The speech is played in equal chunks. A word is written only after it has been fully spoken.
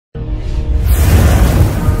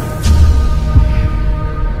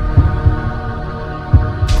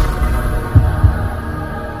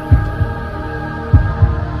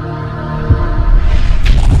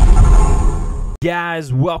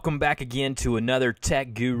Guys, welcome back again to another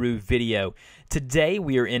Tech Guru video. Today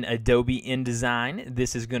we are in Adobe InDesign.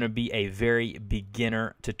 This is going to be a very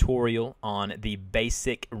beginner tutorial on the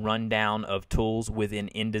basic rundown of tools within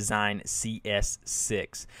InDesign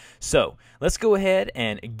CS6. So let's go ahead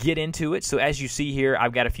and get into it. So as you see here,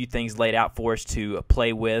 I've got a few things laid out for us to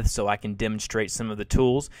play with so I can demonstrate some of the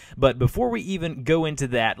tools. But before we even go into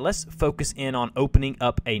that, let's focus in on opening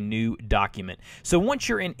up a new document. So once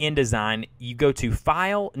you're in InDesign, you go to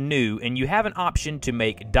File, New, and you have an option to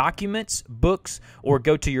make documents, books, or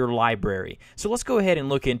go to your library. So let's go ahead and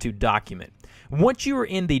look into Document. Once you are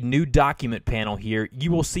in the New Document panel here, you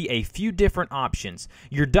will see a few different options.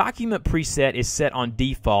 Your document preset is set on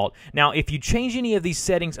default. Now, if you change any of these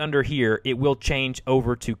settings under here, it will change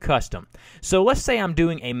over to Custom. So let's say I'm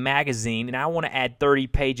doing a magazine and I want to add 30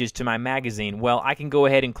 pages to my magazine. Well, I can go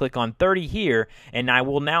ahead and click on 30 here, and I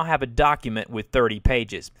will now have a document with 30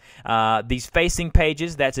 pages. These facing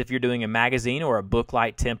pages, that's if you're doing a magazine or a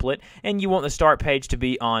booklight template, and you want the start page to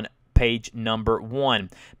be on page number 1.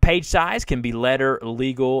 Page size can be letter,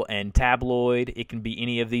 legal, and tabloid. It can be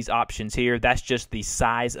any of these options here. That's just the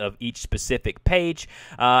size of each specific page.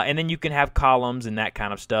 And then you can have columns and that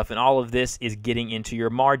kind of stuff. And all of this is getting into your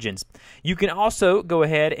margins. You can also go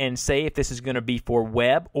ahead and say if this is going to be for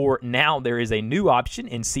web, or now there is a new option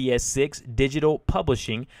in CS6, digital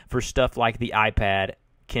publishing, for stuff like the iPad,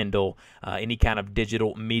 Kindle, any kind of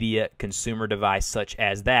digital media consumer device such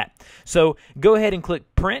as that. So go ahead and click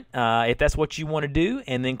print if that's what you want to do,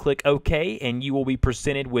 and then click OK, and you will be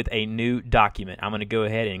presented with a new document. I'm going to go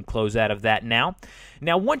ahead and close out of that now.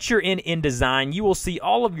 Now, once you're in InDesign, you will see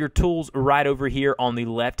all of your tools right over here on the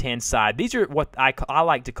left-hand side. These are what I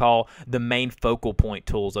like to call the main focal point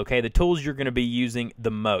tools, okay? The tools you're going to be using the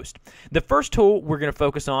most. The first tool we're going to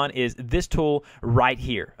focus on is this tool right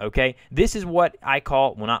here, okay? This is what I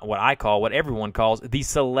call, well, not what I call, what everyone calls the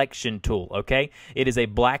selection tool, okay? It is a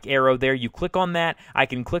black arrow there. You click on that. I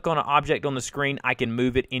can click on an object on the screen. I can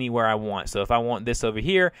move it anywhere I want. So if I want this over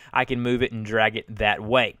here, I can move it and drag it that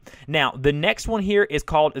way. Now, the next one here is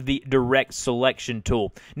called the direct selection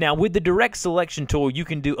tool. Now, with the direct selection tool, you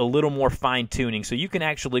can do a little more fine-tuning. So you can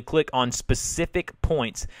actually click on specific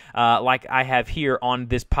points like I have here on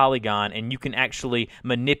this polygon, and you can actually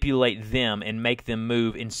manipulate them and make them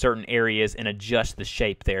move in certain areas and adjust the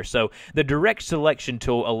shape there. So the direct selection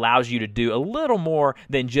tool allows you to do a little more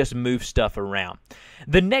than just move stuff around.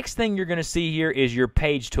 The next thing you're going to see here is your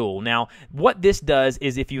page tool. Now, what this does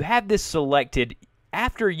is if you have this selected,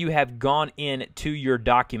 after you have gone into your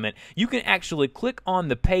document, you can actually click on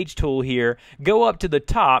the page tool here, go up to the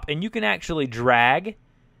top, and you can actually drag,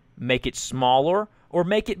 make it smaller, or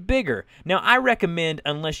make it bigger. Now, I recommend,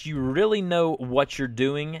 unless you really know what you're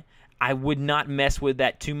doing, I would not mess with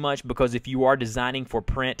that too much, because if you are designing for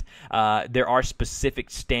print, there are specific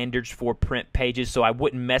standards for print pages, so I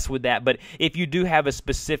wouldn't mess with that. But if you do have a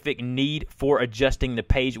specific need for adjusting the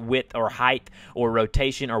page width or height or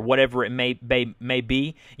rotation or whatever it may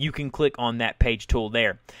be, you can click on that page tool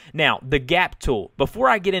there. Now, the gap tool. Before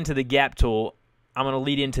I get into the gap tool, I'm going to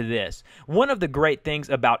lead into this. One of the great things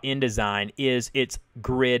about InDesign is its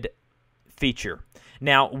grid feature.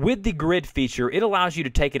 Now, with the grid feature, it allows you to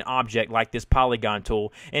take an object like this polygon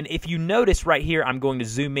tool, and if you notice right here, I'm going to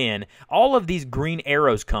zoom in, all of these green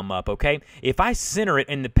arrows come up, okay? If I center it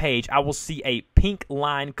in the page, I will see a pink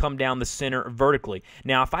line come down the center vertically.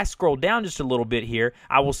 Now, if I scroll down just a little bit here,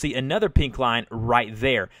 I will see another pink line right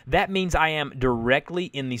there. That means I am directly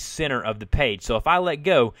in the center of the page. So if I let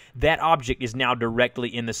go, that object is now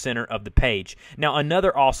directly in the center of the page. Now,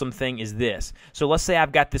 another awesome thing is this. So let's say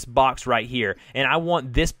I've got this box right here, and I want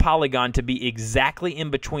this polygon to be exactly in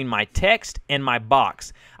between my text and my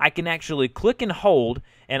box. I can actually click and hold,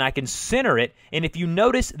 and I can center it, and if you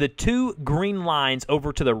notice the two green lines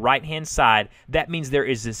over to the right-hand side, that means there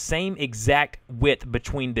is the same exact width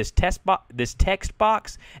between this text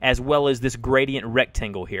box as well as this gradient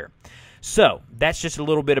rectangle here. So that's just a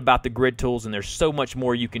little bit about the grid tools, and there's so much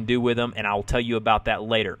more you can do with them, and I'll tell you about that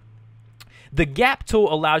later. The gap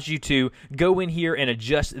tool allows you to go in here and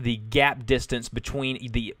adjust the gap distance between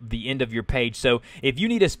the end of your page. So if you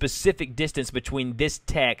need a specific distance between this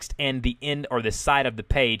text and the end or the side of the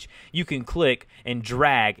page, you can click and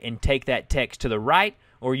drag and take that text to the right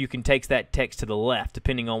or you can take that text to the left,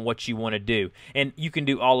 depending on what you want to do. And you can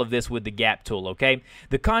do all of this with the gap tool, okay?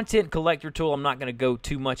 The content collector tool, I'm not going to go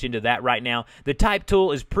too much into that right now. The type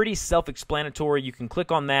tool is pretty self-explanatory. You can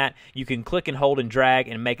click on that. You can click and hold and drag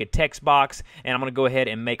and make a text box, and I'm going to go ahead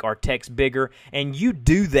and make our text bigger. And you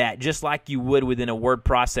do that just like you would within a word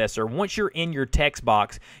processor. Once you're in your text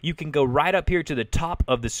box, you can go right up here to the top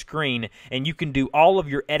of the screen, and you can do all of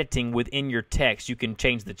your editing within your text. You can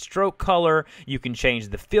change the stroke color, you can change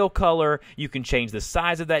the fill color, you can change the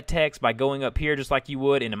size of that text by going up here just like you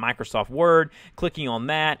would in a Microsoft Word, clicking on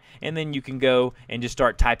that, and then you can go and just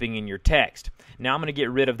start typing in your text. Now I'm going to get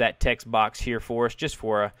rid of that text box here for us just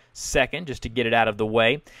for a second, just to get it out of the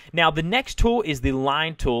way. Now the next tool is the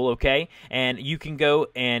line tool, okay? And you can go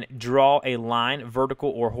and draw a line, vertical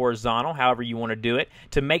or horizontal, however you want to do it.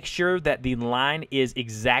 To make sure that the line is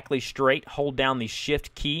exactly straight, hold down the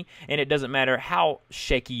Shift key, and it doesn't matter how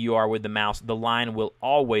shaky you are with the mouse, the line will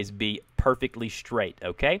always be perfectly straight,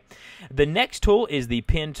 okay? The next tool is the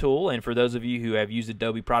pen tool, and for those of you who have used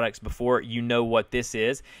Adobe products before, you know what this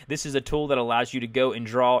is. This is a tool that allows you to go and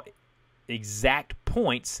draw exact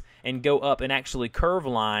points and go up and actually curve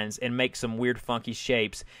lines and make some weird funky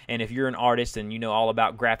shapes. And if you're an artist and you know all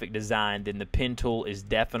about graphic design, then the pen tool is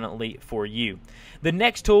definitely for you. The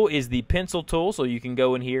next tool is the pencil tool, so you can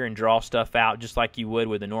go in here and draw stuff out just like you would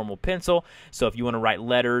with a normal pencil. So if you want to write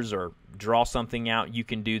letters or draw something out, you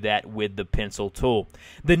can do that with the pencil tool.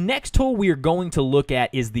 The next tool we are going to look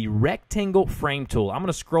at is the rectangle frame tool. I'm going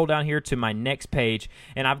to scroll down here to my next page,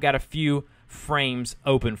 and I've got a few frames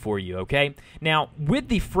open for you, okay? Now, with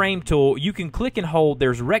the frame tool, you can click and hold.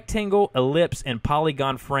 There's rectangle, ellipse, and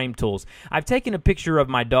polygon frame tools. I've taken a picture of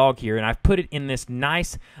my dog here, and I've put it in this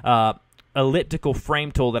nice elliptical frame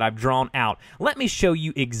tool that I've drawn out. Let me show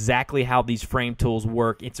you exactly how these frame tools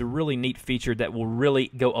work. It's a really neat feature that will really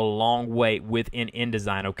go a long way within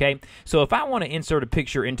InDesign, okay? So if I want to insert a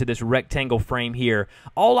picture into this rectangle frame here,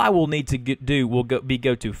 all I will need to do will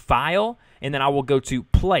go to File, and then I will go to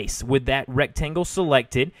Place. With that rectangle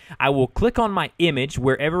selected, I will click on my image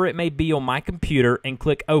wherever it may be on my computer and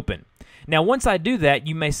click Open. Now, once I do that,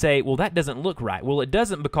 you may say, well, that doesn't look right. Well, it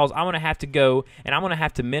doesn't, because I'm going to have to go and I'm going to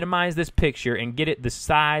have to minimize this picture and get it the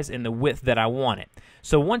size and the width that I want it.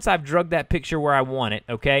 So once I've drug that picture where I want it,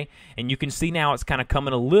 okay, and you can see now it's kind of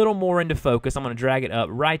coming a little more into focus. I'm going to drag it up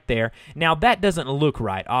right there. Now, that doesn't look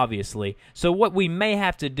right, obviously. So what we may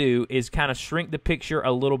have to do is kind of shrink the picture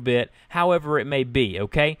a little bit, however it may be,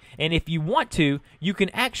 okay? And if you want to, you can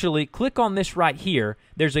actually click on this right here.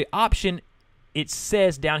 There's an option. It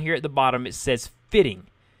says down here at the bottom, it says fitting.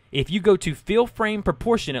 If you go to fill frame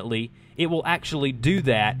proportionately, it will actually do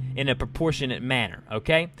that in a proportionate manner,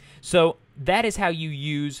 okay? So that is how you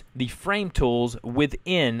use the frame tools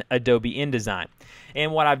within Adobe InDesign.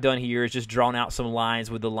 And what I've done here is just drawn out some lines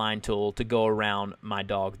with the line tool to go around my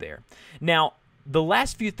dog there. Now, the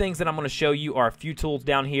last few things that I'm going to show you are a few tools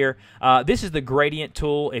down here. This is the gradient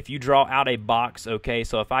tool. If you draw out a box, okay,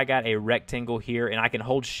 so if I got a rectangle here, and I can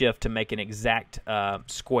hold shift to make an exact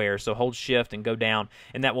square, so hold shift and go down,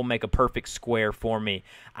 and that will make a perfect square for me.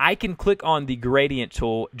 I can click on the gradient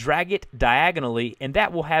tool, drag it diagonally, and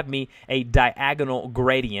that will have me a diagonal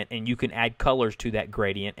gradient, and you can add colors to that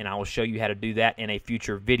gradient, and I will show you how to do that in a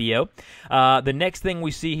future video. The next thing we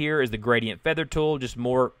see here is the gradient feather tool, just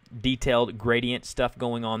more detailed gradient stuff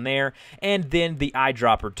going on there. And then the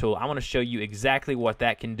eyedropper tool. I want to show you exactly what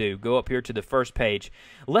that can do. Go up here to the first page.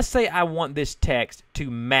 Let's say I want this text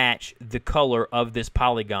to match the color of this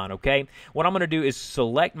polygon, okay? What I'm going to do is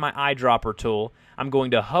select my eyedropper tool. I'm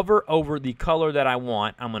going to hover over the color that I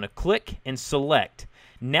want. I'm going to click and select.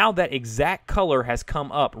 Now that exact color has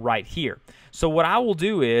come up right here. So what I will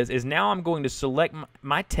do is now I'm going to select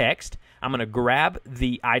my text. I'm going to grab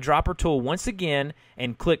the eyedropper tool once again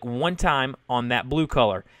and click one time on that blue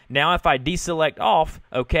color. Now if I deselect off,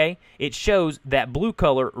 okay, it shows that blue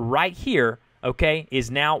color right here, okay,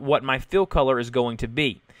 is now what my fill color is going to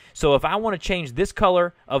be. So if I want to change this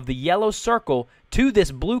color of the yellow circle to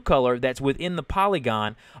this blue color that's within the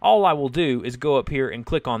polygon, all I will do is go up here and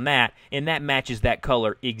click on that, and that matches that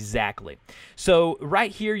color exactly. So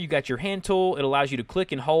right here you got your hand tool. It allows you to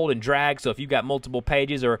click and hold and drag, so if you've got multiple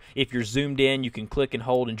pages or if you're zoomed in, you can click and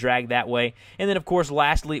hold and drag that way. And then of course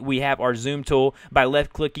lastly we have our zoom tool. By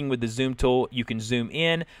left clicking with the zoom tool, you can zoom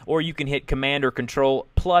in, or you can hit Command or Control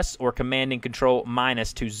plus or Command and Control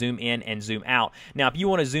minus to zoom in and zoom out. Now if you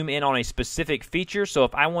want to zoom zoom in on a specific feature. So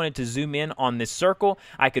if I wanted to zoom in on this circle,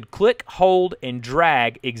 I could click, hold, and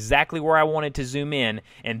drag exactly where I wanted to zoom in,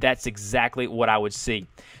 and that's exactly what I would see.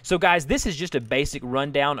 So guys, this is just a basic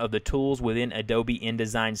rundown of the tools within Adobe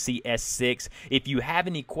InDesign CS6. If you have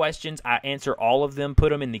any questions, I answer all of them. Put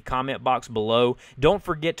them in the comment box below. Don't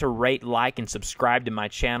forget to rate, like, and subscribe to my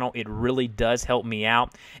channel. It really does help me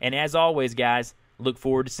out. And as always, guys, look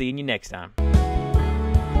forward to seeing you next time.